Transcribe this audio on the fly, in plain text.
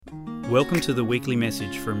Welcome to the weekly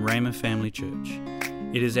message from Rhema Family Church.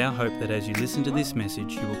 It is our hope that as you listen to this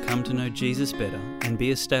message, you will come to know Jesus better and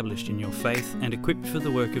be established in your faith and equipped for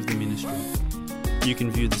the work of the ministry. You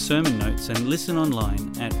can view the sermon notes and listen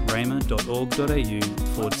online at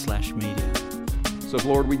rhema.org.au/media. So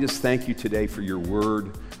Lord, we just thank you today for your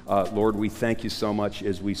word. Lord, we thank you so much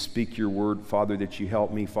as we speak your word, Father, that you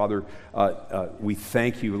help me. Father, we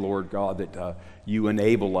thank you, Lord God, that you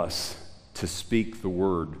enable us to speak the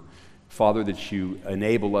word. Father, that you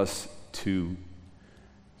enable us to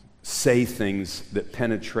say things that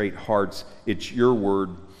penetrate hearts. It's your word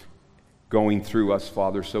going through us,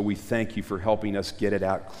 Father, so we thank you for helping us get it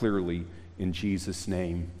out clearly. In Jesus'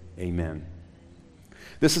 name, amen.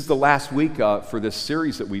 This is the last week for this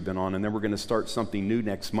series that we've been on, and then we're going to start something new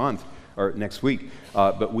next month, or next week.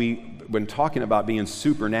 But we've been talking about being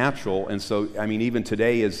supernatural, and so, I mean, even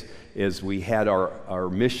today as we had our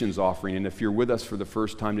missions offering, and if you're with us for the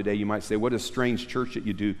first time today, you might say, what a strange church that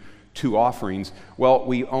you do 2 offerings. Well,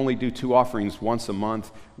 we only do 2 offerings once a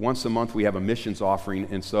month. Once a month we have a missions offering,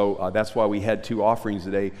 and so that's why we had 2 offerings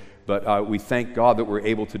today. But we thank God that we're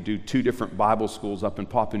able to do 2 different Bible schools up in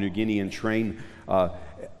Papua New Guinea and train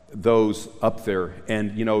those up there.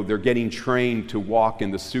 And, you know, they're getting trained to walk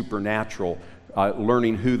in the supernatural,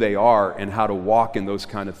 learning who they are and how to walk in those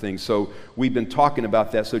kind of things. So we've been talking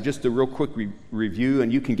about that. So just a real quick review,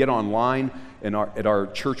 and you can get online at our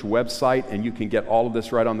church website, and you can get all of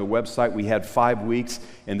this right on the website. We had 5 weeks,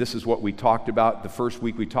 and this is what we talked about. The first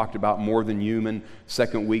week we talked about more than human.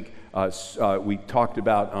 Second week we talked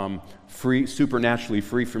about supernaturally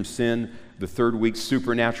free from sin. The third week,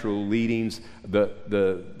 supernatural leadings.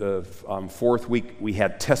 The fourth week, we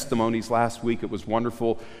had testimonies last week. It was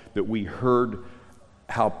wonderful that we heard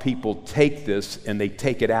how people take this and they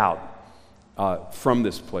take it out from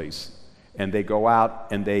this place. And they go out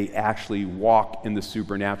and they actually walk in the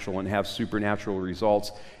supernatural and have supernatural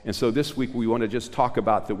results. And so this week, we want to just talk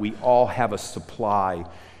about that we all have a supply.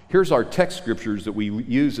 Here's our text scriptures that we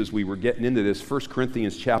use as we were getting into this. 1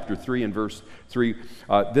 Corinthians chapter 3 and verse 3.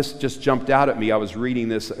 This just jumped out at me. I was reading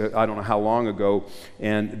this, I don't know how long ago,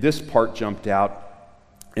 and this part jumped out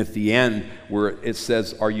at the end where it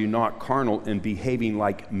says, "Are you not carnal and behaving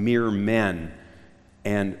like mere men?"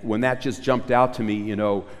 And when that just jumped out to me, you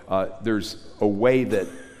know, there's a way that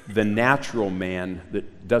the natural man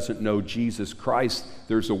that doesn't know Jesus Christ,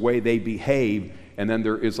 there's a way they behave. And then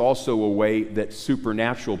there is also a way that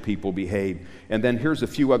supernatural people behave. And then here's a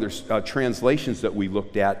few other translations that we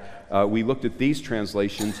looked at. We looked at these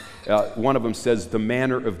translations. One of them says, "The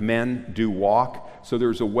manner of men do walk." So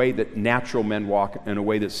there's a way that natural men walk and a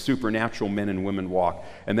way that supernatural men and women walk.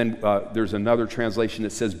 And then there's another translation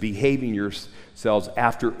that says, "Behaving yourselves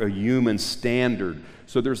after a human standard."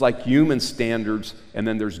 So there's like human standards, and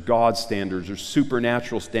then there's God's standards. There's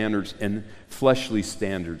supernatural standards and fleshly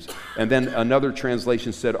standards. And then another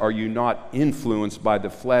translation said, "Are you not influenced by the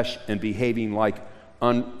flesh and behaving like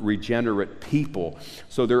unregenerate people?"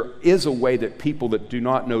 So there is a way that people that do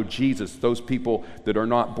not know Jesus, those people that are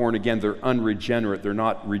not born again, they're unregenerate, they're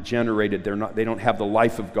not regenerated, they don't have the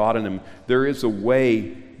life of God in them. There is a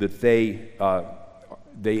way that they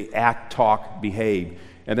act, talk, behave.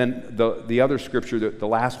 And then the other scripture, the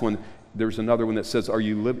last one, there's another one that says,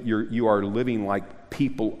 you are living like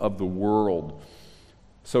people of the world.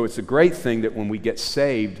 So it's a great thing that when we get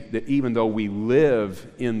saved, that even though we live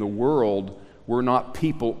in the world, we're not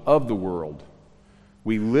people of the world.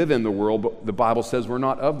 We live in the world, but the Bible says we're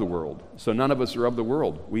not of the world. So none of us are of the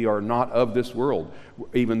world. We are not of this world,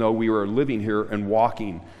 even though we are living here and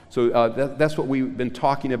walking. So that's what we've been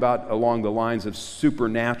talking about along the lines of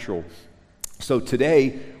supernatural. So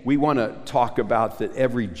today, we want to talk about that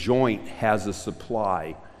every joint has a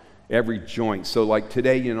supply. Every joint. So like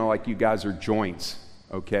today, you know, like you guys are joints,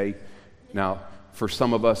 okay? Now, for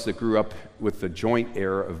some of us that grew up with the joint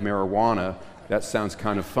era of marijuana, that sounds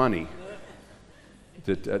kind of funny,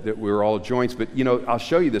 that we're all joints. But, you know, I'll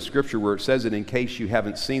show you the scripture where it says it in case you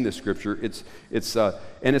haven't seen the scripture.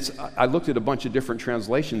 I looked at a bunch of different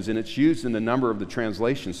translations, and it's used in a number of the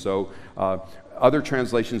translations. So other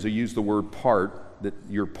translations will use the word part, that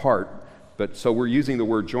you're part, but so we're using the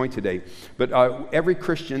word joint today. But every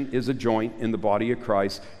Christian is a joint in the body of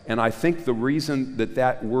Christ, and I think the reason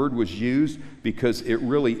that word was used, because it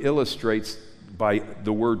really illustrates by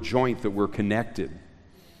the word joint that we're connected.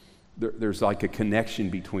 There's like a connection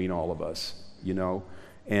between all of us, you know,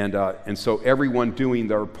 and so everyone doing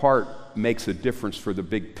their part makes a difference for the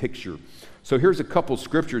big picture. So here's a couple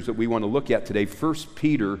scriptures that we want to look at today. 1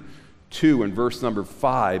 Peter 2 and verse number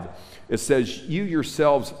 5, it says, "You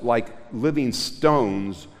yourselves, like living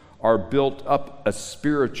stones, are built up a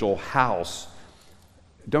spiritual house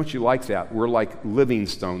Don't you like that? We're like living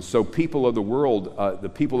stones. So people of the world, the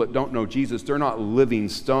people that don't know Jesus, they're not living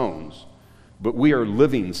stones, but we are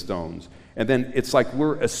living stones. And then it's like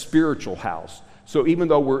we're a spiritual house. So even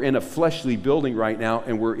though we're in a fleshly building right now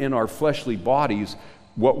and we're in our fleshly bodies,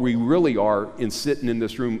 what we really are in sitting in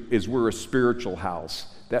this room is we're a spiritual house.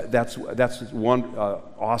 That's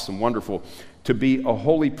awesome, wonderful. To be a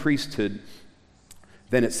holy priesthood,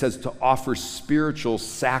 then it says to offer spiritual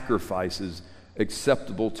sacrifices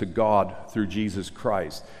acceptable to God through Jesus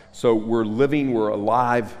Christ. So we're living, we're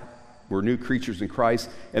alive, we're new creatures in Christ.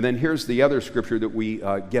 And then here's the other scripture that we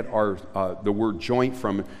get the word joint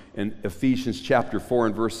from. In Ephesians chapter 4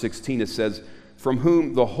 and verse 16, it says, from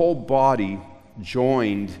whom the whole body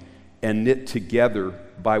joined and knit together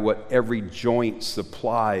by what every joint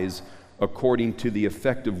supplies, according to the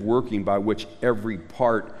effective working by which every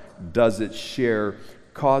part does its share,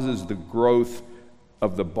 causes the growth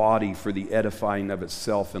of the body for the edifying of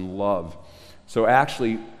itself in love. So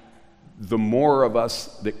actually, the more of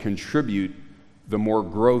us that contribute, the more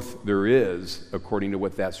growth there is, according to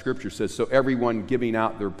what that scripture says. So everyone giving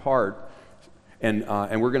out their part, and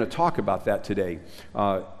we're going to talk about that today,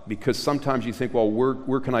 because sometimes you think, well,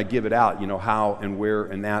 where can I give it out? You know, how and where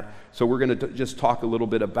and that. So we're going to just talk a little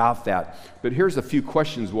bit about that. But here's a few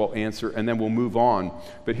questions we'll answer, and then we'll move on.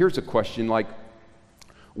 But here's a question like,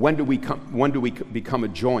 when do we become a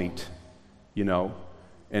joint? You know,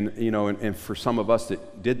 and for some of us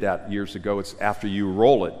that did that years ago, it's after you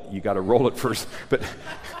roll it. You got to roll it first. But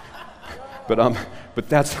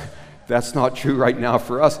that's not true right now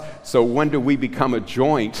for us. So when do we become a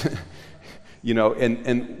joint? You know,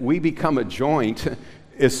 and we become a joint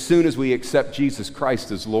as soon as we accept Jesus Christ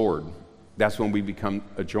as Lord. That's when we become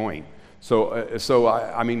a joint. So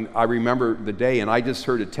I mean, I remember the day, and I just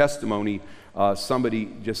heard a testimony.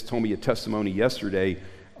 Somebody just told me a testimony yesterday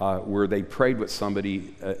where they prayed with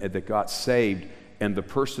somebody that got saved, and the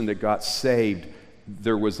person that got saved,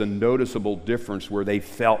 there was a noticeable difference where they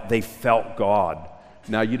felt God.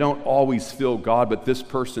 Now, you don't always feel God, but this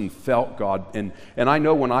person felt God. And I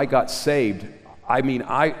know when I got saved, I mean,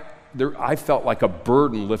 I felt like a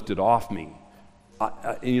burden lifted off me.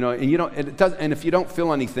 And if you don't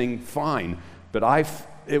feel anything, fine. But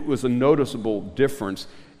it was a noticeable difference,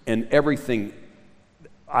 and everything,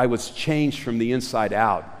 I was changed from the inside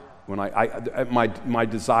out. When my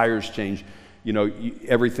desires changed, you know,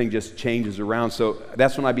 everything just changes around. So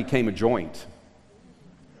that's when I became a joint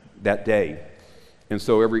that day. And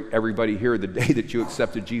so everybody here, the day that you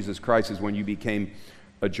accepted Jesus Christ is when you became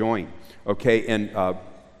a joint. Okay, and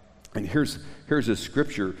here's a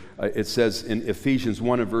scripture. It says in Ephesians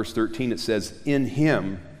 1 and verse 13, it says, in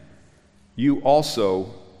him you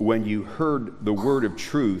also, when you heard the word of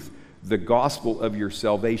truth, the gospel of your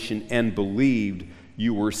salvation, and believed,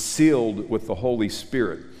 you were sealed with the Holy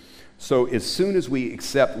Spirit. So as soon as we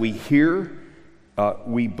accept, we hear,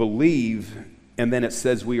 we believe, and then it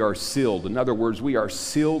says we are sealed. In other words, we are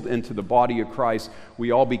sealed into the body of Christ. We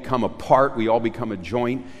all become a part, we all become a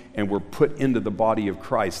joint, and we're put into the body of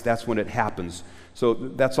Christ. That's when it happens. So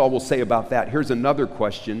that's all we'll say about that. Here's another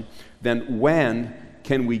question. Then when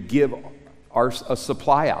can we give a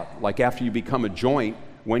supply out? Like after you become a joint,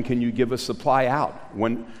 when can you give a supply out?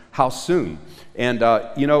 How soon? And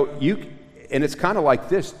and it's kind of like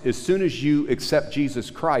this. As soon as you accept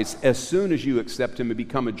Jesus Christ, as soon as you accept him and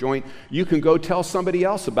become a joint, you can go tell somebody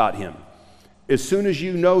else about him. As soon as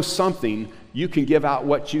you know something, you can give out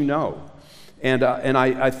what you know. And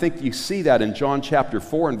I think you see that in John chapter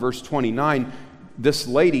 4 and verse 29. This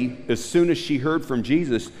lady, as soon as she heard from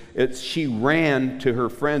Jesus, she ran to her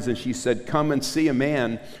friends and she said, come and see a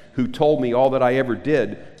man who told me all that I ever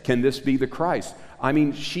did. Can this be the Christ? I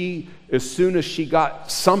mean, as soon as she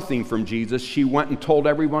got something from Jesus, she went and told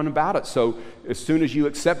everyone about it. So as soon as you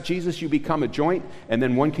accept Jesus, you become a joint. And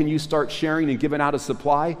then when can you start sharing and giving out a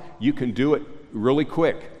supply? You can do it really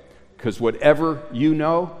quick. Because whatever you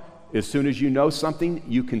know, as soon as you know something,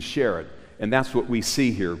 you can share it. And that's what we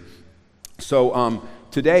see here. So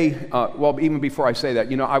today, even before I say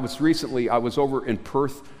that, I was over in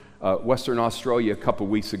Perth, Western Australia a couple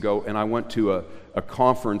weeks ago, and I went to a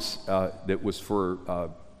conference that was for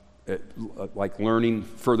like learning,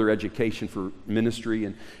 further education for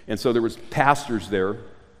ministry, and so there was pastors there,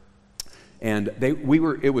 and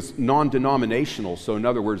it was non-denominational. So in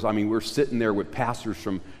other words, I mean, we're sitting there with pastors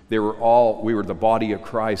we were the body of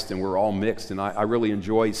Christ, and we're all mixed, and I really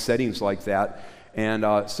enjoy settings like that, and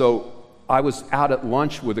so I was out at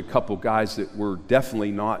lunch with a couple guys that were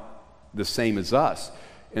definitely not the same as us.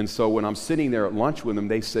 And so when I'm sitting there at lunch with them,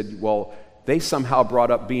 they said, well, they somehow brought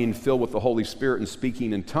up being filled with the Holy Spirit and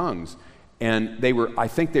speaking in tongues. And I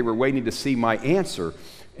think they were waiting to see my answer.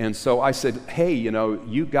 And so I said, hey,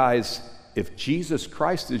 you guys, if Jesus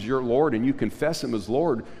Christ is your Lord and you confess him as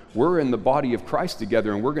Lord, we're in the body of Christ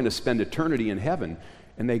together and we're going to spend eternity in heaven.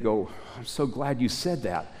 And they go, I'm so glad you said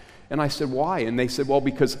that. And I said, why? And they said, well,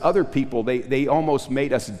 because other people, they almost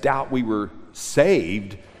made us doubt we were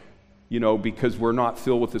saved, because we're not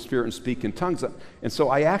filled with the Spirit and speak in tongues. And so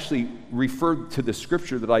I actually referred to the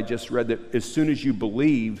scripture that I just read, that as soon as you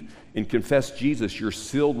believe and confess Jesus, you're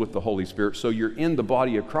sealed with the Holy Spirit. So you're in the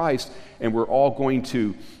body of Christ, and we're all going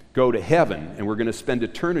to go to heaven, and we're going to spend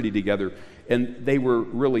eternity together. And they were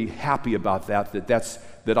really happy about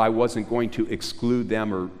that I wasn't going to exclude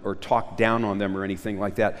them or talk down on them or anything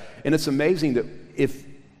like that. And it's amazing that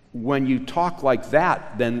when you talk like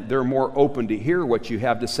that, then they're more open to hear what you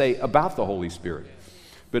have to say about the Holy Spirit.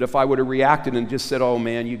 But if I would have reacted and just said, oh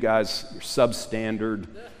man, you guys are substandard,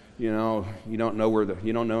 you don't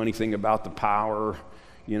know anything about the power,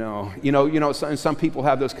 and some people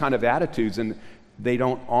have those kind of attitudes, and they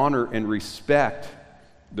don't honor and respect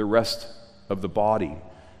the rest of the body.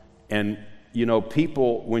 And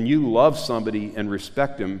people, when you love somebody and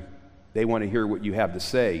respect them, they want to hear what you have to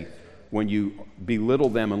say. When you belittle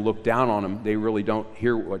them and look down on them, they really don't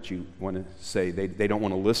hear what you want to say. They don't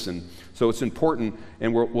want to listen. So it's important,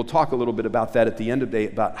 and we'll talk a little bit about that at the end of the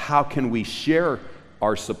day, about how can we share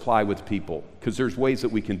our supply with people, because there's ways that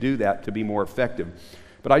we can do that to be more effective.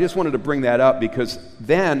 But I just wanted to bring that up because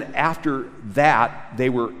then after that, they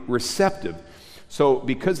were receptive. So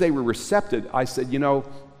because they were receptive, I said,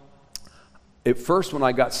 at first when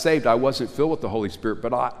I got saved, I wasn't filled with the Holy Spirit,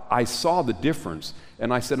 but I saw the difference.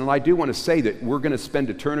 And I said, and I do want to say that we're going to spend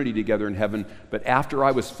eternity together in heaven, but after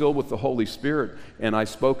I was filled with the Holy Spirit and I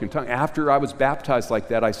spoke in tongues, after I was baptized like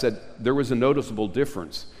that, I said, there was a noticeable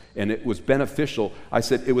difference, and it was beneficial. I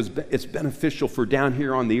said, it's beneficial for down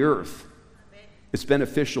here on the earth. It's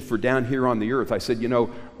beneficial for down here on the earth. I said,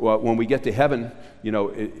 when we get to heaven,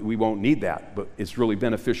 we won't need that, but it's really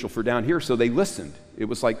beneficial for down here. So they listened. It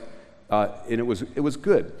was like, and it was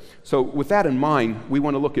good. So with that in mind, we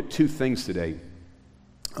want to look at two things today.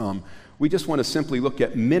 We just want to simply look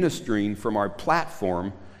at ministering from our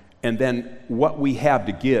platform and then what we have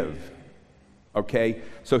to give. Okay?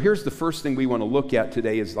 So here's the first thing we want to look at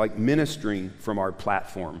today is like ministering from our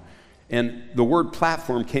platform. And the word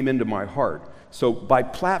platform came into my heart. So by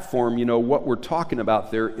platform, what we're talking about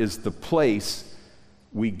there is the place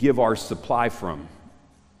we give our supply from.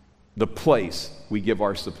 The place we give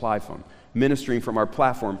our supply from. Ministering from our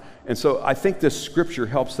platform. And so I think this scripture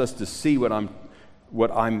helps us to see the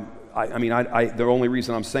only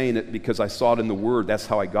reason I'm saying it because I saw it in the Word. That's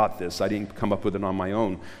how I got this. I didn't come up with it on my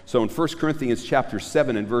own. So in 1 Corinthians chapter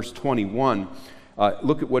 7 and verse 21,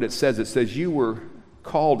 look at what it says. It says, you were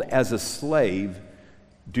called as a slave.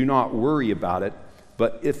 Do not worry about it.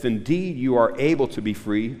 But if indeed you are able to be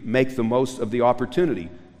free, make the most of the opportunity.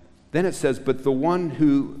 Then it says, but the one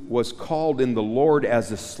who was called in the Lord as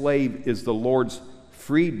a slave is the Lord's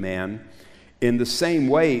freedman. In the same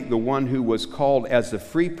way, the one who was called as a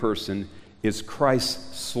free person is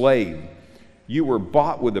Christ's slave. You were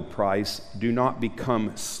bought with a price. Do not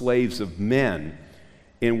become slaves of men.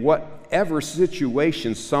 In whatever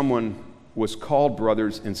situation someone was called,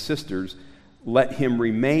 brothers and sisters, let him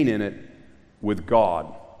remain in it with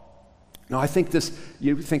God. Now, I think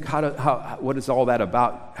you think, what is all that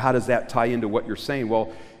about? How does that tie into what you're saying?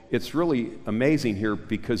 Well, it's really amazing here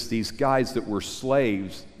because these guys that were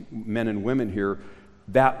slaves, men and women here,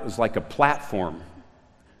 that was like a platform.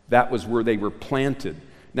 That was where they were planted.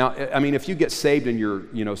 Now, if you get saved and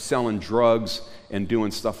you're, selling drugs and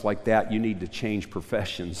doing stuff like that, you need to change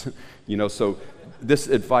professions. So this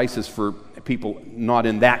advice is for people not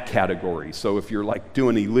in that category. So if you're like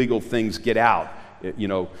doing illegal things, get out,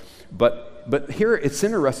 But here it's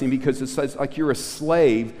interesting because it says like you're a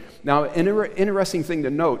slave. Now, an interesting thing to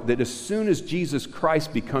note that as soon as Jesus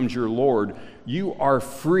Christ becomes your Lord, you are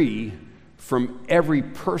free from every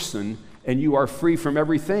person and you are free from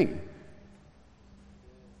everything.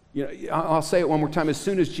 I'll say it one more time. As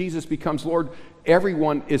soon as Jesus becomes Lord,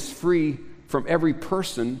 everyone is free from every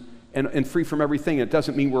person and free from everything. It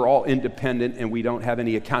doesn't mean we're all independent and we don't have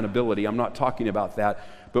any accountability. I'm not talking about that.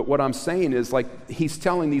 But what I'm saying is, like, he's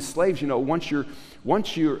telling these slaves, once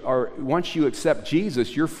you accept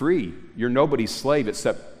Jesus, you're free. You're nobody's slave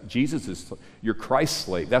except Jesus' you're Christ's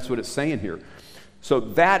slave. That's what it's saying here. So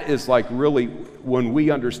that is like really when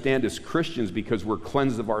we understand as Christians, because we're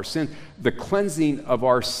cleansed of our sin, the cleansing of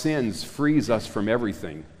our sins frees us from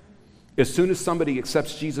everything. As soon as somebody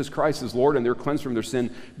accepts Jesus Christ as Lord and they're cleansed from their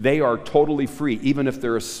sin, they are totally free, even if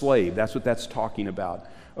they're a slave. That's what that's talking about.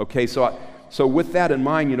 Okay, so So with that in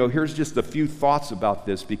mind, here's just a few thoughts about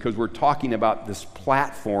this, because we're talking about this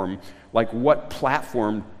platform. Like, what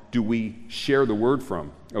platform do we share the word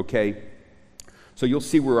from? Okay? So you'll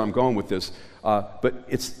see where I'm going with this. But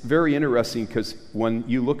it's very interesting, because when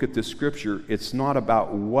you look at this scripture, it's not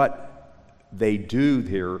about what they do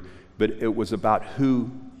here, but it was about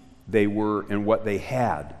who they were and what they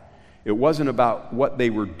had. It wasn't about what they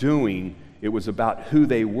were doing, it was about who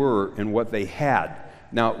they were and what they had.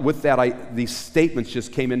 Now, with that, these statements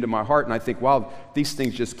just came into my heart, and I think, wow, these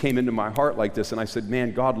things just came into my heart like this. And I said,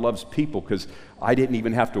 man, God loves people, because I didn't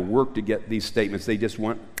even have to work to get these statements. They just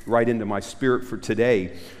went right into my spirit for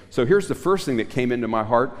today. So here's the first thing that came into my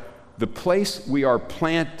heart. The place we are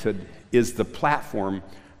planted is the platform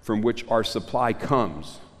from which our supply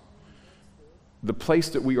comes. The place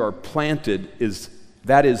that we are planted is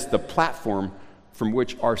the platform from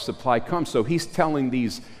which our supply comes. So he's telling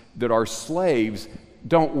these that are slaves,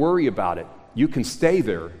 don't worry about it. You can stay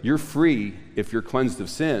there. You're free if you're cleansed of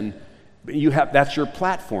sin. That's your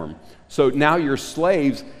platform. So now you're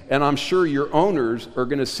slaves, and I'm sure your owners are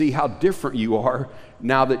going to see how different you are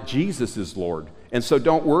now that Jesus is Lord. And so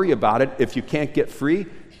don't worry about it. If you can't get free,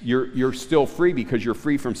 you're still free, because you're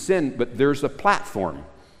free from sin, but there's a platform.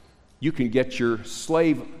 You can get your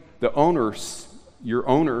slave, your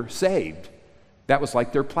owner saved. That was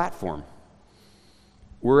like their platform.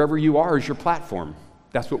 Wherever you are is your platform.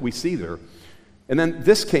 That's what we see there. And then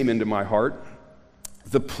this came into my heart.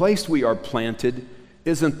 The place we are planted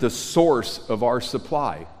isn't the source of our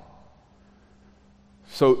supply.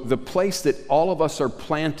 So the place that all of us are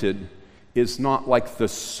planted is not like the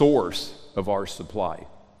source of our supply.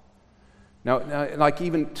 Now like,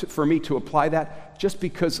 even for me to apply that, just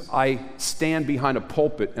because I stand behind a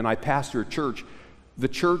pulpit and I pastor a church,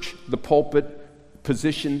 the pulpit,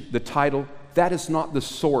 position, the title, that is not the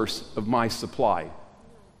source of my supply.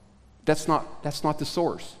 That's not the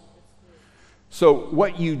source. So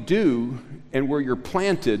what you do and where you're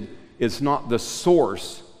planted is not the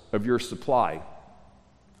source of your supply.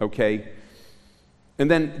 Okay? And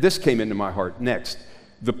then this came into my heart next.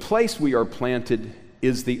 The place we are planted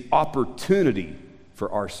is the opportunity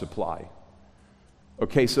for our supply.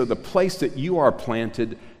 Okay, so the place that you are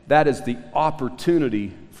planted, that is the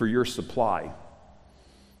opportunity for your supply,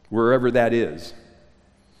 wherever that is.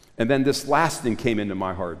 And then this last thing came into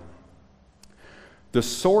my heart. The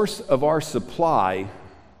source of our supply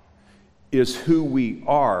is who we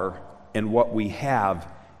are and what we have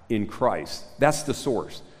in Christ. That's the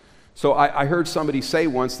source. So I heard somebody say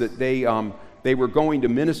once that they were going to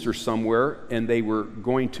minister somewhere, and they were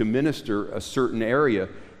going to minister a certain area,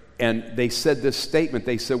 and they said this statement.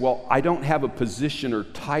 They said, well, I don't have a position or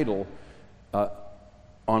title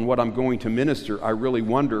on what I'm going to minister. I really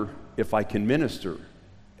wonder if I can minister.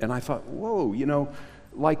 And I thought, whoa,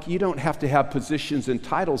 like, you don't have to have positions and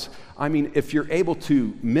titles. I mean, if you're able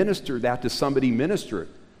to minister that to somebody, minister it.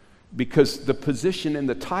 Because the position and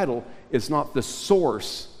the title is not the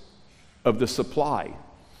source of the supply.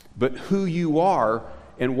 But who you are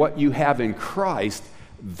and what you have in Christ,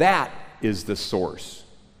 that is the source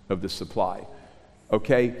of the supply.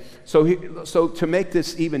 Okay? So to make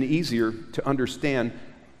this even easier to understand,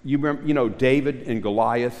 you remember, David and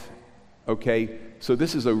Goliath, okay? So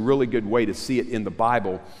this is a really good way to see it in the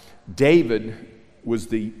Bible. David was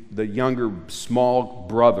the younger, small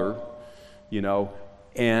brother,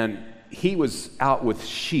 and he was out with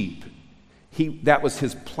sheep. That was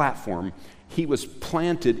his platform. He was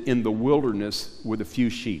planted in the wilderness with a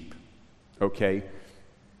few sheep, okay?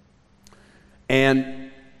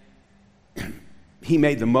 And he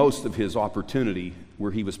made the most of his opportunity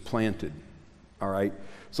where he was planted, all right?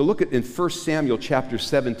 So look in 1 Samuel chapter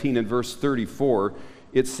 17 and verse 34,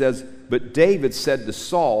 it says, "But David said to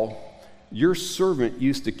Saul, 'Your servant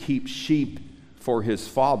used to keep sheep for his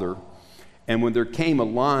father, and when there came a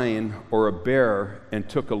lion or a bear and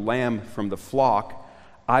took a lamb from the flock,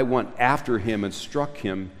 I went after him and struck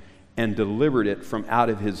him and delivered it from out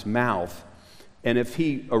of his mouth. And if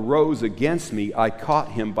he arose against me, I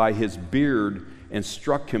caught him by his beard and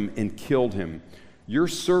struck him and killed him. Your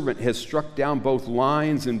servant has struck down both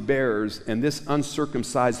lions and bears, and this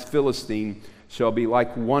uncircumcised Philistine shall be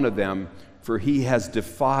like one of them, for he has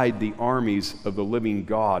defied the armies of the living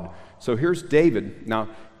God.'" So here's David. Now,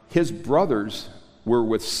 his brothers were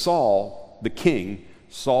with Saul, the king.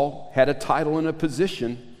 Saul had a title and a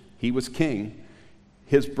position. He was king.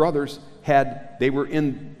 His brothers they were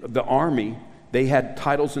in the army. They had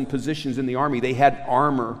titles and positions in the army. They had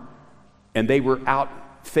armor, and they were out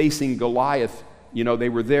facing Goliath. They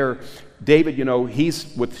were there. David,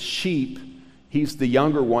 he's with sheep. He's the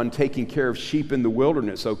younger one taking care of sheep in the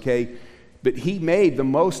wilderness, okay? but he made the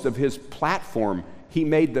most of his platform. He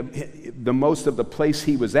made the most of the place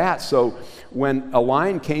he was at. So when a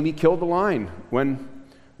lion came, he killed the lion.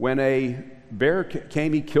 When a bear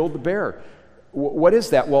came, he killed the bear. What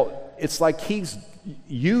is that? Well, it's like he's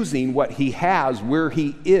using what he has where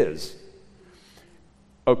he is.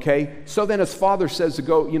 Okay? So then his father says to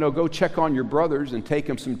go check on your brothers and take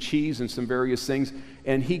him some cheese and some various things.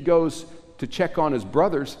 And he goes to check on his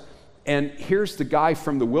brothers. And here's the guy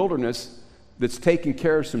from the wilderness that's taking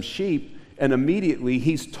care of some sheep. And immediately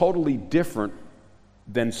he's totally different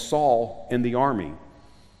than Saul in the army.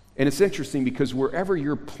 And it's interesting because wherever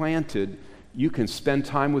you're planted, you can spend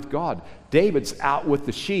time with God. David's out with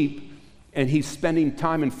the sheep, and he's spending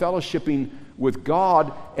time in fellowshipping with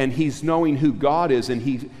God, and he's knowing who God is. And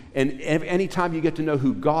anytime you get to know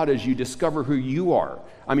who God is, you discover who you are.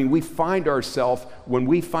 I mean, we find ourselves, when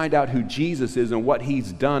we find out who Jesus is and what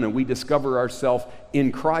he's done, and we discover ourselves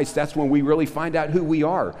in Christ, that's when we really find out who we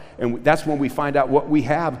are. And that's when we find out what we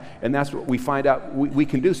have, and that's what we find out we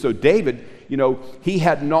can do. So David, he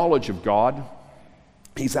had knowledge of God.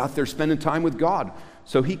 He's out there spending time with God.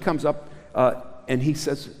 So he comes up and he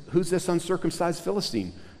says, who's this uncircumcised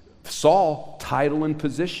Philistine? Saul, title and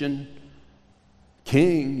position,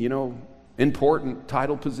 king, important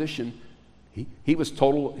title, position. He was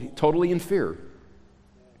totally in fear.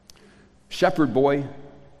 Shepherd boy,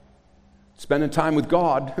 spending time with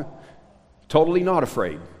God, totally not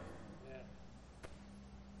afraid.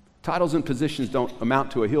 Titles and positions don't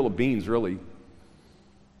amount to a hill of beans, really.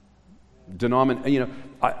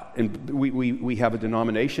 And we have a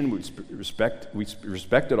denomination. We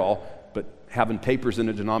respect it all, but having papers in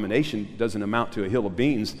a denomination doesn't amount to a hill of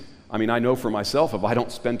beans. I mean, I know for myself, if I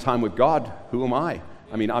don't spend time with God, who am I?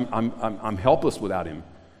 I mean, I'm helpless without him.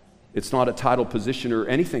 It's not a title, position, or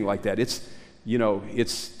anything like that.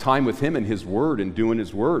 It's time with him and his word and doing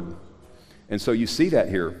his word. And so you see that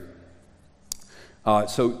here.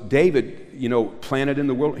 So David, planted in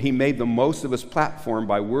the world, he made the most of his platform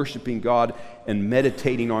by worshiping God and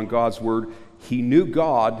meditating on God's word. He knew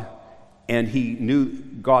God, and he knew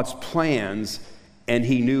God's plans, and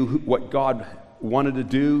he knew what God wanted to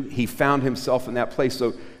do. He found himself in that place.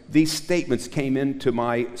 So these statements came into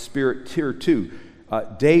my spirit here too.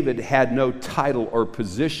 David had no title or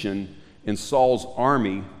position in Saul's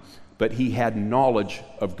army, but he had knowledge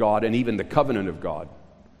of God and even the covenant of God.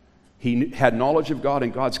 He had knowledge of God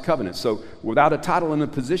and God's covenant. So without a title and a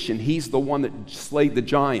position, he's the one that slayed the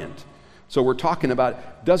giant. So we're talking about,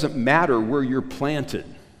 it doesn't matter where you're planted.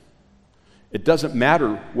 It doesn't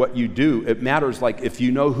matter what you do. It matters like if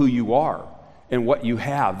you know who you are and what you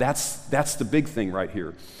have. That's the big thing right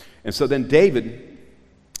here. And so then David,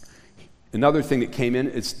 another thing that came in,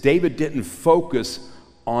 is David didn't focus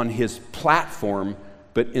on his platform,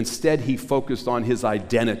 but instead he focused on his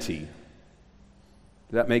identity.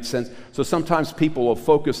 Does that make sense? So sometimes people will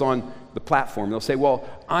focus on the platform. They'll say, well,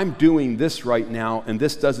 I'm doing this right now, and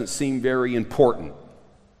this doesn't seem very important.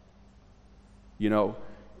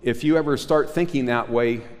 If you ever start thinking that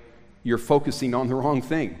way, you're focusing on the wrong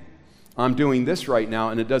thing. I'm doing this right now,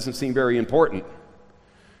 and it doesn't seem very important.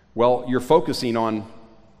 Well, you're focusing on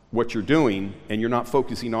what you're doing, and you're not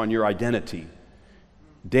focusing on your identity.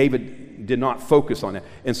 David did not focus on that.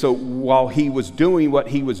 And so while he was doing what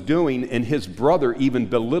he was doing, and his brother even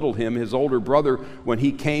belittled him, his older brother, when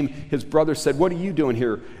he came, his brother said, what are you doing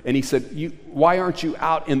here? And he said, why aren't you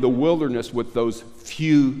out in the wilderness with those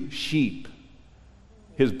few sheep?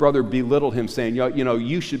 His brother belittled him, saying,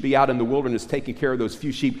 you should be out in the wilderness taking care of those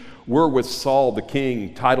few sheep. We're with Saul, the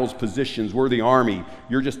king, titles, positions, we're the army.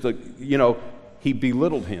 You're just he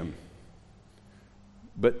belittled him.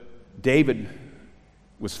 But David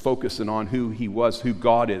was focusing on who he was, who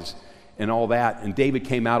God is, and all that. And David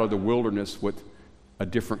came out of the wilderness with a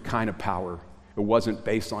different kind of power. It wasn't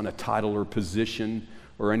based on a title or position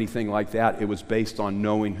or anything like that. It was based on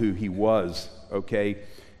knowing who he was, okay?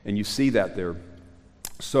 And you see that there.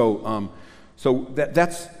 So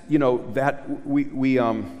that's that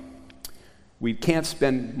we can't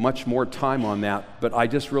spend much more time on that, but I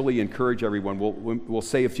just really encourage everyone. We'll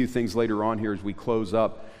say a few things later on here as we close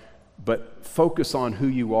up, but focus on who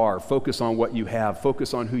you are, focus on what you have,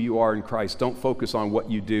 focus on who you are in Christ. Don't focus on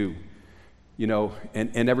what you do,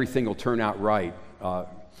 and everything will turn out right.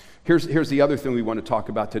 Here's the other thing we want to talk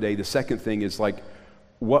about today. The second thing is like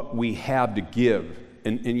what we have to give,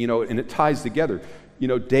 and it ties together.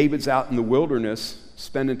 David's out in the wilderness,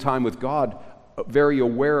 spending time with God, very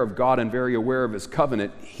aware of God and very aware of his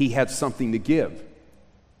covenant. He had something to give.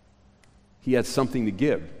 He had something to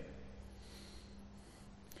give.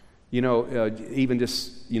 Even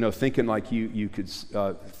just, thinking like you could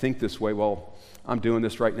think this way, well, I'm doing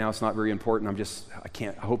this right now, it's not very important,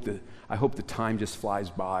 I hope the time just flies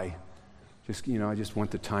by. I just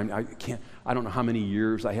want the time. I don't know how many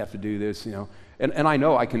years I have to do this, And I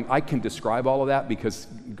know I can describe all of that because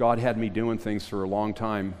God had me doing things for a long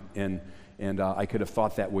time, and I could have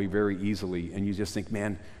thought that way very easily. And you just think,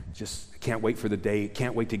 man, just can't wait for the day,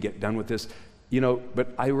 can't wait to get done with this.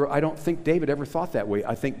 But I don't think David ever thought that way.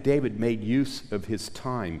 I think David made use of his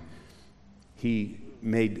time. He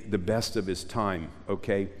made the best of his time,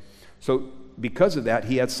 okay? So because of that,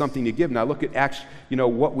 he had something to give. Now look at Acts,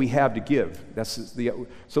 what we have to give.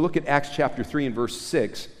 So look at Acts chapter 3 and verse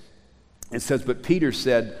 6. It says, but Peter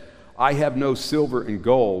said, I have no silver and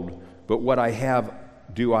gold, but what I have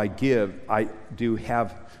do I give. I do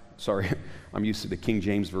have, sorry, I'm used to the King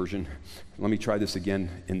James Version. Let me try this again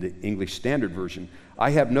in the English Standard Version.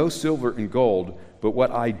 I have no silver and gold, but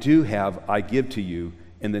what I do have I give to you.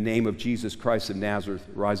 In the name of Jesus Christ of Nazareth,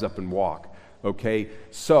 rise up and walk. Okay,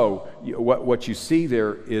 so what you see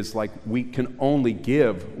there is like we can only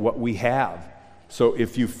give what we have. So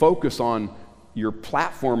if you focus on your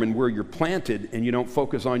platform and where you're planted, and you don't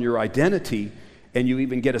focus on your identity, and you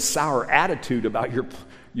even get a sour attitude about your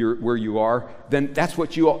where you are, then that's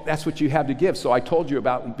what you have to give. So I told you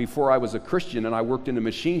about before I was a Christian and I worked in a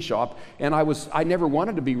machine shop, and I never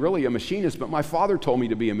wanted to be really a machinist, but my father told me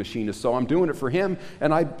to be a machinist, so I'm doing it for him,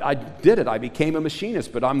 and I did it. I became a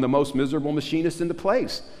machinist, but I'm the most miserable machinist in the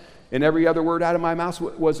place. And every other word out of my mouth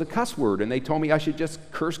was a cuss word, and they told me I should just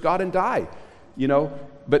curse God and die,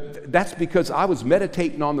 But that's because I was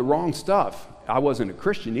meditating on the wrong stuff. I wasn't a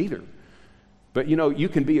Christian either. But you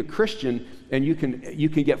can be a Christian and you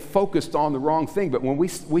can get focused on the wrong thing. But when we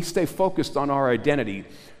stay focused on our identity,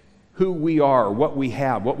 who we are, what we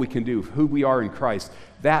have, what we can do, who we are in Christ,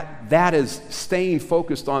 that is staying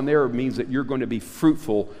focused on there means that you're going to be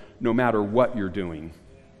fruitful no matter what you're doing.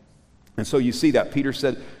 And so you see that Peter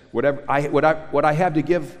said, what I have to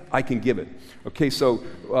give, I can give it. Okay, so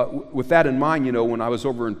with that in mind, when I was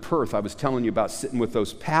over in Perth, I was telling you about sitting with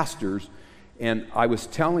those pastors, and I was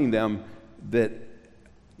telling them that,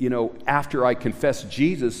 after I confessed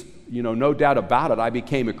Jesus, no doubt about it, I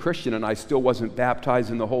became a Christian, and I still wasn't baptized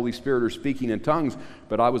in the Holy Spirit or speaking in tongues,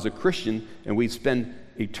 but I was a Christian, and we'd spend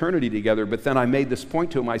eternity together. But then I made this point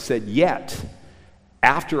to him. I said, yet,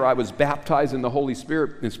 after I was baptized in the Holy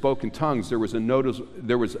Spirit and spoke in tongues, it was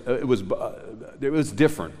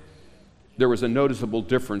different. There was a noticeable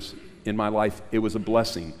difference in my life. It was a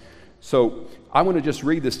blessing. So I want to just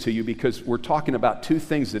read this to you because we're talking about two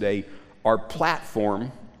things today. Our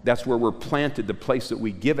platform, that's where we're planted, the place that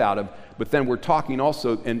we give out of, but then we're talking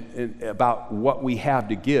also about what we have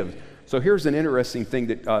to give. So here's an interesting thing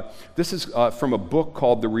that this is from a book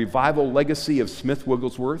called The Revival Legacy of Smith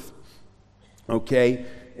Wigglesworth. Okay,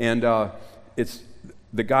 and it's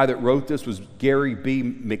the guy that wrote this was Gary B.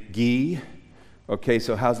 McGee. Okay,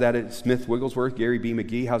 so how's that at Smith Wigglesworth, Gary B.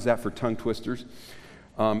 McGee? How's that for tongue twisters?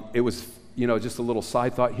 It was, just a little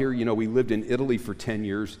side thought here. We lived in Italy for 10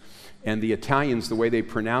 years, and the Italians, the way they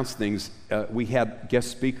pronounce things, we had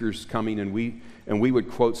guest speakers coming, and we would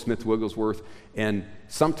quote Smith Wigglesworth. And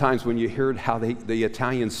sometimes when you heard how the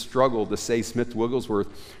Italians struggled to say Smith Wigglesworth,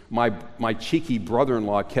 my cheeky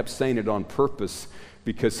brother-in-law kept saying it on purpose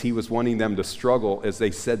because he was wanting them to struggle as they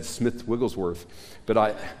said Smith Wigglesworth.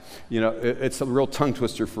 But it's a real tongue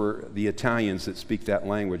twister for the Italians that speak that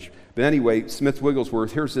language. But anyway, Smith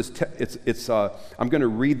Wigglesworth, here's this, I'm going to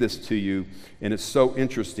read this to you, and it's so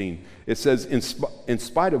interesting. It says, in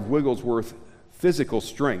spite of Wigglesworth's physical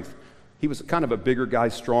strength, he was kind of a bigger guy,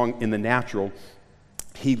 strong in the natural,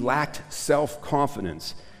 he lacked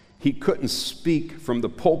self-confidence. He couldn't speak from the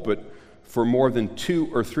pulpit for more than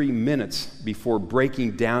 2 or 3 minutes before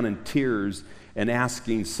breaking down in tears and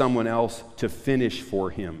asking someone else to finish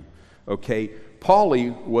for him. Okay,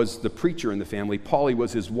 Polly was the preacher in the family. Polly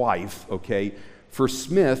was his wife. Okay, for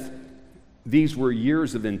Smith, these were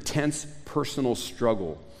years of intense personal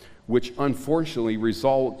struggle, which unfortunately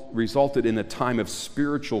resulted in a time of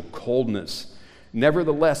spiritual coldness.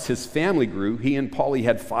 Nevertheless, his family grew. He and Polly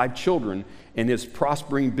had 5 children, and his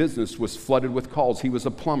prospering business was flooded with calls. He was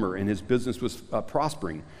a plumber, and his business was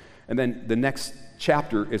prospering. And then the next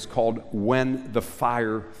chapter is called When the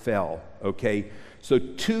Fire Fell, okay? So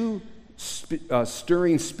 2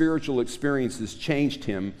 stirring spiritual experiences changed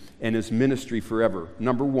him and his ministry forever.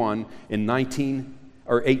 Number 1, in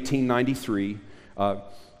 1893,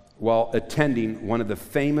 while attending one of the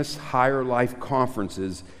famous Higher Life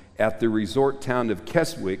conferences at the resort town of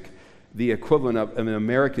Keswick, the equivalent of an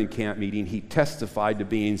American camp meeting, he testified to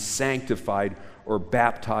being sanctified or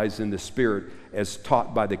baptized in the Spirit as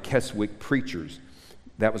taught by the Keswick preachers.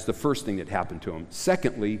 That was the first thing that happened to him.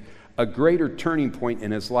 Secondly, a greater turning point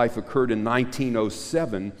in his life occurred in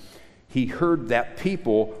 1907. He heard that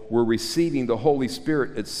people were receiving the Holy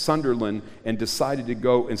Spirit at Sunderland and decided to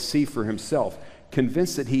go and see for himself.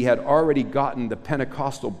 Convinced that he had already gotten the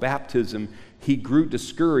Pentecostal baptism, he grew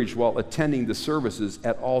discouraged while attending the services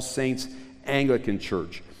at All Saints Anglican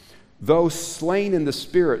Church. Though slain in the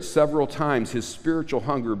Spirit several times, his spiritual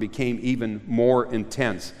hunger became even more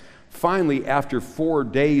intense. Finally, after 4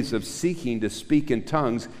 days of seeking to speak in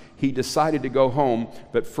tongues, he decided to go home,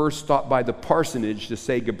 but first stopped by the parsonage to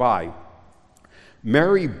say goodbye.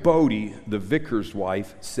 Mary Bodie, the vicar's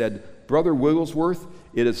wife, said, "Brother Wigglesworth,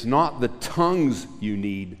 it is not the tongues you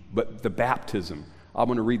need, but the baptism." I'm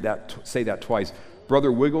going to say that twice.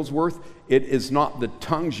 Brother Wigglesworth, it is not the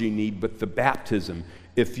tongues you need, but the baptism.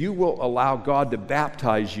 If you will allow God to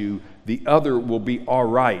baptize you, the other will be all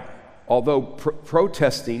right. Although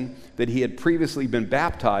protesting that he had previously been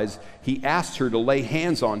baptized, he asked her to lay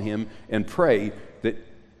hands on him and pray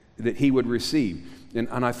that he would receive. And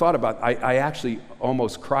I thought about, I actually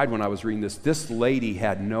almost cried when I was reading this. This lady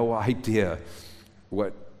had no idea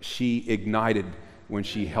what she ignited when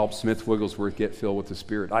she helped Smith Wigglesworth get filled with the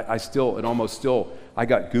Spirit. I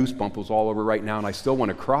got goosebumps all over right now, and I still want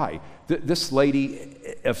to cry. This lady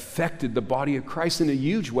affected the body of Christ in a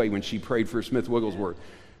huge way when she prayed for Smith Wigglesworth.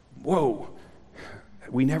 Whoa,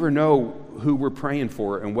 we never know who we're praying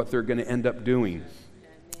for and what they're going to end up doing.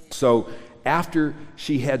 So after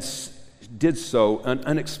she did so and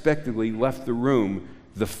unexpectedly left the room,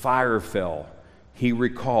 the fire fell. He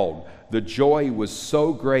recalled, "The joy was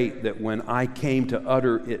so great that when I came to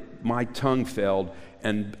utter it, my tongue failed,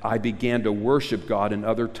 and I began to worship God in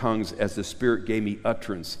other tongues as the Spirit gave me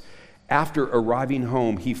utterance." After arriving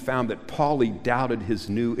home, he found that Polly doubted his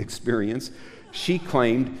new experience. She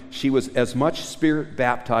claimed she was as much Spirit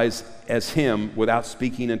baptized as him without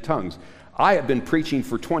speaking in tongues. "I have been preaching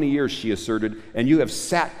for 20 years, she asserted, and you have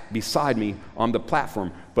sat beside me on the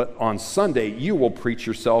platform. But on Sunday, you will preach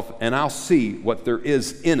yourself, and I'll see what there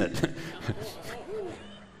is in it."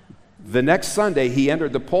 The next Sunday, he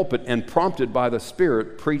entered the pulpit and, prompted by the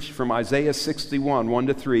Spirit, preached from Isaiah 61,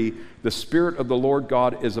 1-3, "The Spirit of the Lord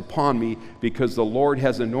God is upon me, because the Lord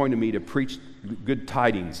has anointed me to preach good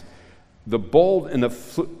tidings." The bold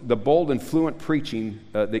and fluent preaching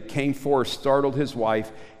that came forth startled his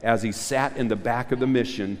wife as he sat in the back of the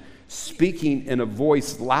mission, speaking in a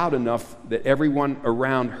voice loud enough that everyone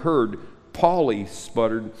around heard. Polly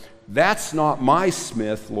sputtered, "That's not my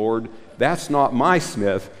Smith, Lord. That's not my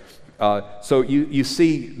Smith." So you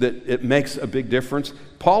see that it makes a big difference.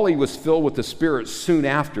 Polly was filled with the Spirit soon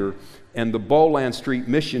after, and the Boland Street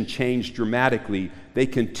mission changed dramatically. They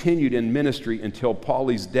continued in ministry until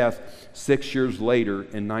Polly's death 6 years later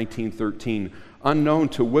in 1913. Unknown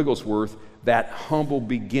to Wigglesworth, that humble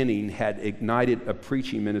beginning had ignited a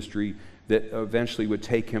preaching ministry that eventually would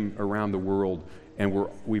take him around the world, and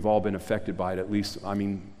we've all been affected by it. At least,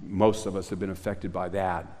 most of us have been affected by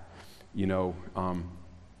that.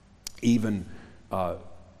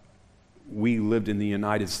 We lived in the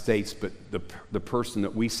United States, but the person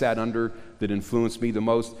that we sat under that influenced me the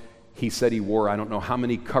most, he said he wore, I don't know how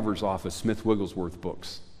many covers off of Smith Wigglesworth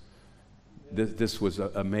books. This was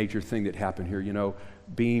a major thing that happened here.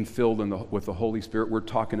 Being filled with the Holy Spirit, we're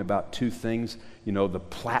talking about two things. The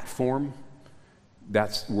platform,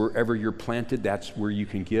 that's wherever you're planted, that's where you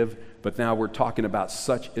can give. But now we're talking about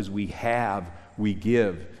such as we have, we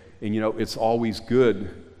give. And it's always good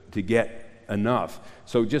to get enough.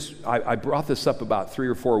 So I brought this up about 3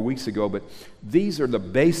 or 4 weeks ago, but these are the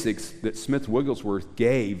basics that Smith Wigglesworth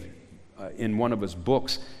gave in one of his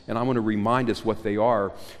books, and I want to remind us what they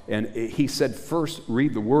are. And he said, first,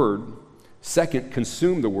 read the Word. Second,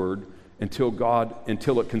 consume the Word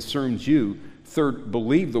until it consumes you. Third,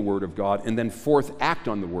 believe the Word of God. And then fourth, act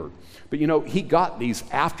on the Word. But he got these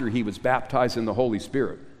after he was baptized in the Holy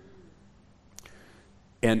Spirit.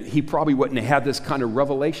 And he probably wouldn't have had this kind of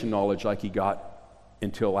revelation knowledge like he got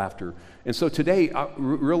until after. And so today,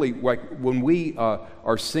 really, like when we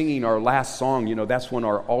are singing our last song, that's when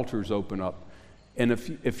our altars open up. And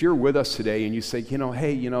if you're with us today and you say,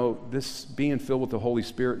 hey, this being filled with the Holy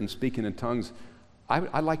Spirit and speaking in tongues,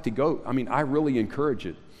 I'd like to go. I really encourage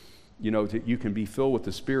it. That you can be filled with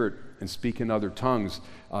the Spirit and speak in other tongues.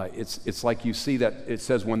 It's like you see that it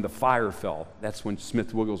says when the fire fell. That's when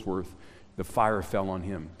Smith Wigglesworth, the fire fell on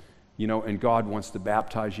him. And God wants to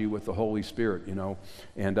baptize you with the Holy Spirit,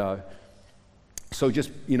 And so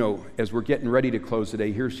just, as we're getting ready to close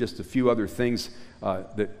today, here's just a few other things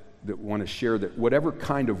that want to share, that whatever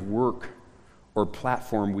kind of work or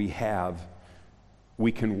platform we have,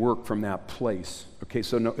 we can work from that place. Okay,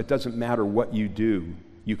 so no, it doesn't matter what you do,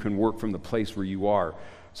 you can work from the place where you are.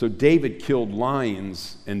 So David killed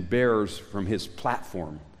lions and bears from his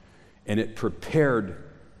platform, and it prepared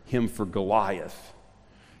him for Goliath.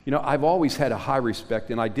 You know, I've always had a high respect,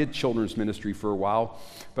 and I did children's ministry for a while,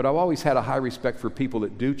 but I've always had a high respect for people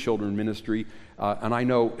that do children's ministry, and I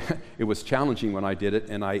know it was challenging when I did it,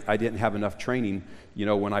 and I didn't have enough training, you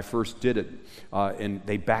know, when I first did it, and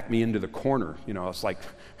they backed me into the corner. You know, it's like,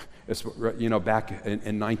 you know, back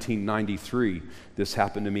in 1993, this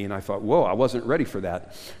happened to me, and I thought, whoa, I wasn't ready for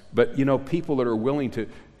that. But, you know, people that are willing to,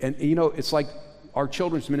 and, you know, it's like our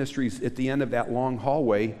children's ministries at the end of that long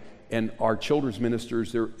hallway, and our children's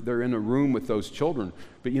ministers, they're in a room with those children.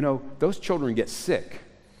 But, you know, those children get sick.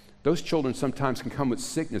 Those children sometimes can come with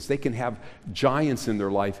sickness. They can have giants in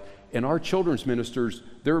their life. And our children's ministers,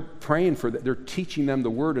 they're praying for them. They're teaching them the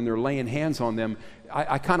word, and they're laying hands on them.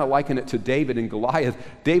 I kind of liken it to David and Goliath.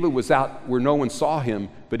 David was out where no one saw him,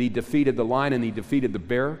 but he defeated the lion and he defeated the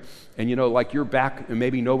bear. And, you know, like you're back, and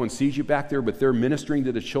maybe no one sees you back there, but they're ministering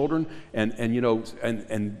to the children and you know,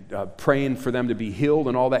 praying for them to be healed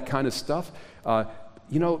and all that kind of stuff.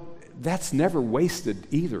 You know, that's never wasted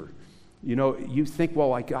either. You know, you think,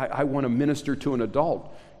 well, I want to minister to an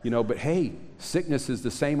adult, you know, but hey, sickness is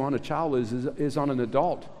the same on a child as is on an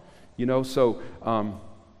adult, you know. So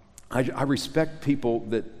I respect people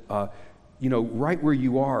that, you know, right where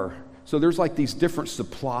you are. So there's like these different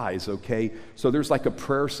supplies, okay? So there's like a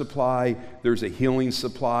prayer supply, there's a healing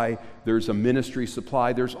supply, there's a ministry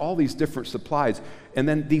supply, there's all these different supplies. And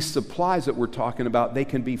then these supplies that we're talking about, they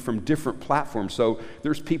can be from different platforms. So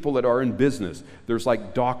there's people that are in business. There's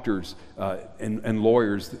like doctors and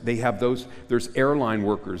lawyers. They have those. There's airline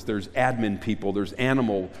workers. There's admin people. There's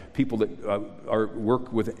animal people that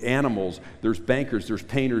work with animals. There's bankers. There's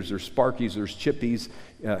painters. There's Sparkies. There's Chippies.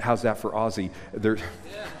 How's that for Aussie? There's,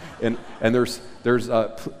 and there's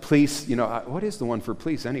police. You know, what is the one for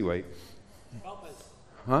police anyway? Coppers.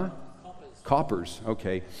 Huh? Coppers,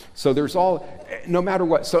 okay. So there's all, no matter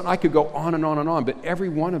what. So I could go on and on and on, but every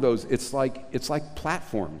one of those, it's like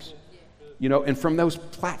platforms, you know. And from those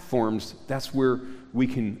platforms, that's where we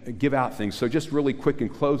can give out things. So just really quick in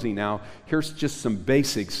closing now, here's just some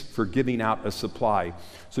basics for giving out a supply.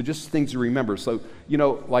 So just things to remember. So, you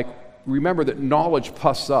know, like remember that knowledge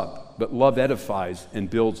puffs up, but love edifies and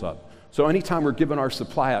builds up. So anytime we're giving our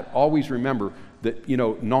supply out, always remember that, you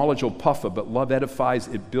know, knowledge will puff up, but love edifies,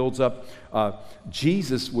 it builds up.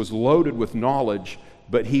 Jesus was loaded with knowledge,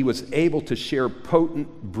 but he was able to share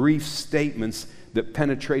potent, brief statements that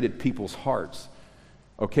penetrated people's hearts.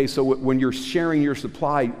 Okay, so when you're sharing your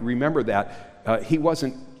supply, remember that.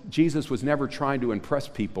 Jesus was never trying to impress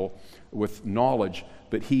people with knowledge,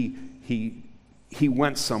 but he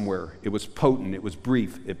went somewhere. It was potent, it was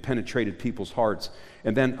brief, it penetrated people's hearts.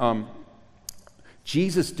 And then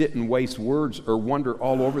Jesus didn't waste words or wander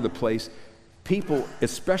all over the place. People,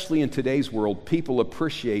 especially in today's world, people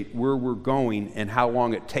appreciate where we're going and how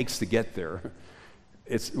long it takes to get there.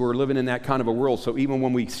 We're living in that kind of a world. So even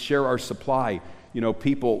when we share our supply, you know,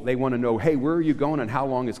 people, they want to know, hey, where are you going and how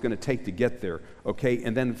long it's going to take to get there, okay?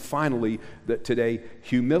 And then finally, that today,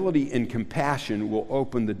 humility and compassion will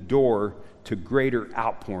open the door to greater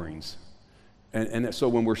outpourings. And so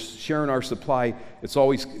when we're sharing our supply, it's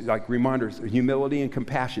always like reminders, humility and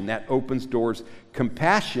compassion, that opens doors.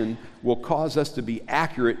 Compassion will cause us to be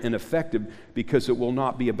accurate and effective because it will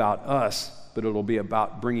not be about us, but it'll be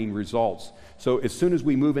about bringing results. So as soon as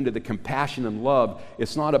we move into the compassion and love,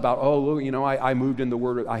 it's not about, oh, you know, I moved in the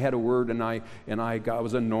word, I had a word and I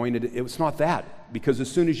was anointed. It's not that, because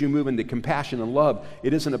as soon as you move into compassion and love,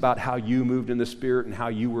 it isn't about how you moved in the Spirit and how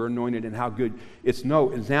you were anointed and how good. It's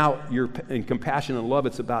now you're in compassion and love.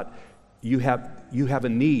 It's about you have a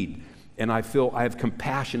need, and I have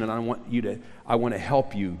compassion, and I want to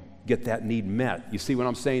help you get that need met. You see what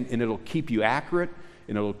I'm saying? And it'll keep you accurate,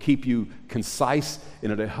 and it'll keep you concise,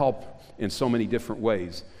 and it'll help in so many different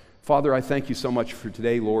ways. Father, I thank you so much for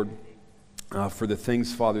today, Lord, for the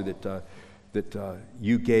things, Father, that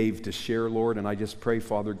you gave to share, Lord. And I just pray,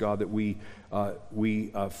 Father God, that we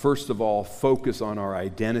first of all focus on our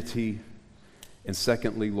identity, and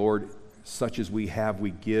secondly, Lord, such as we have,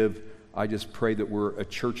 we give. I just pray that we're a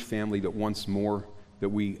church family that wants more, that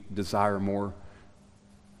we desire more,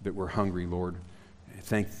 that we're hungry, Lord.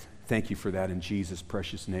 Thank you for that in Jesus'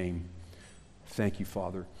 precious name. Thank you,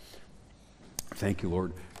 Father. Thank you,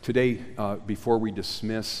 Lord. Today, before we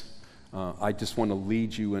dismiss, I just want to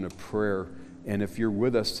lead you in a prayer. And if you're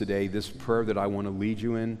with us today, this prayer that I want to lead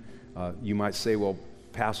you in, you might say, well,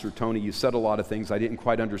 Pastor Tony, you said a lot of things. I didn't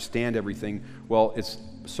quite understand everything. Well, it's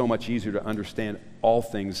so much easier to understand all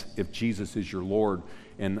things if Jesus is your Lord.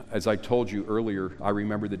 And as I told you earlier, I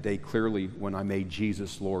remember the day clearly when I made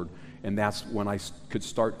Jesus Lord. And that's when I could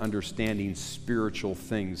start understanding spiritual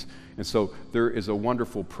things. And so there is a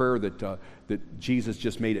wonderful prayer that Jesus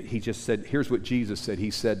just made it. He just said, here's what Jesus said.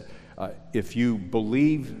 He said, if you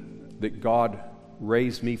believe that God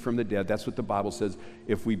raised me from the dead, that's what the Bible says.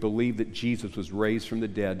 If we believe that Jesus was raised from the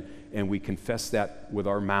dead and we confess that with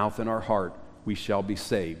our mouth and our heart, we shall be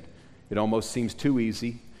saved. It almost seems too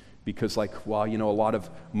easy because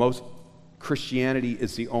most Christianity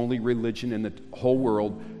is the only religion in the whole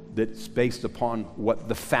world that's based upon what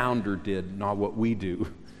the founder did, not what we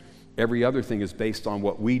do. Every other thing is based on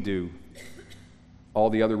what we do. All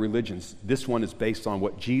the other religions. This one is based on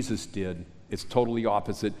what Jesus did. It's totally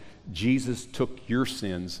opposite. Jesus took your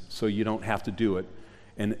sins so you don't have to do it.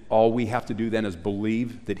 And all we have to do then is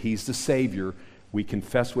believe that he's the Savior. We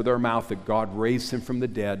confess with our mouth that God raised him from the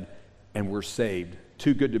dead, and we're saved.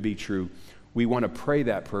 Too good to be true. We want to pray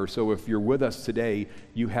that prayer. So if you're with us today,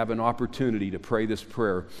 you have an opportunity to pray this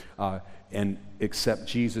prayer and accept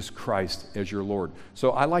Jesus Christ as your Lord.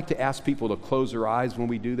 So I like to ask people to close their eyes when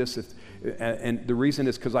we do this. And the reason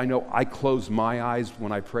is because I know I closed my eyes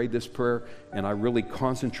when I prayed this prayer, and I really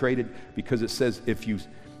concentrated because it says if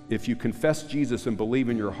you confess Jesus and believe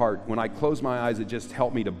in your heart, when I close my eyes, it just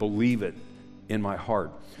helped me to believe it in my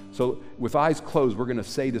heart. So with eyes closed, we're going to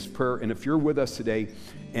say this prayer. And if you're with us today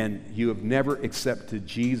and you have never accepted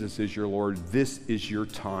Jesus as your Lord, this is your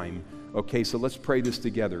time. Okay, so let's pray this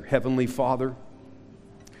together. Heavenly Father,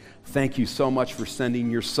 thank you so much for sending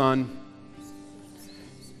your Son.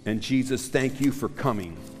 And Jesus, thank you for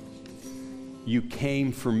coming. You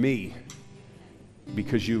came for me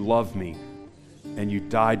because you love me, and you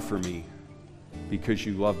died for me because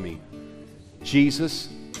you love me. Jesus,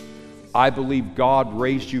 I believe God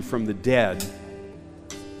raised you from the dead.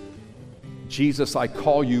 Jesus, I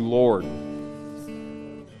call you Lord.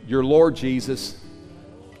 You're Lord, Jesus.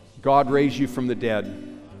 God raised you from the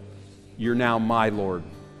dead. You're now my Lord.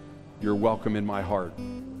 You're welcome in my heart.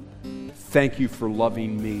 Thank you for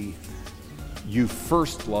loving me. You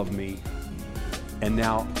first loved me, and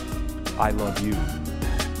now I love you.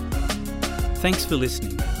 Thanks for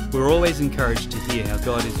listening. We're always encouraged to hear how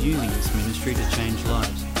God is using this ministry to change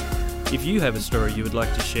lives. If you have a story you would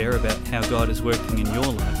like to share about how God is working in your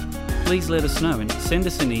life, please let us know and send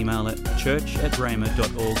us an email at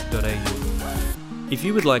church@rhema.org.au. If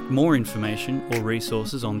you would like more information or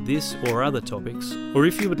resources on this or other topics, or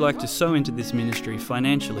if you would like to sow into this ministry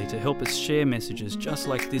financially to help us share messages just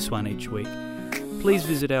like this one each week, please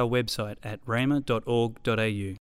visit our website at rhema.org.au.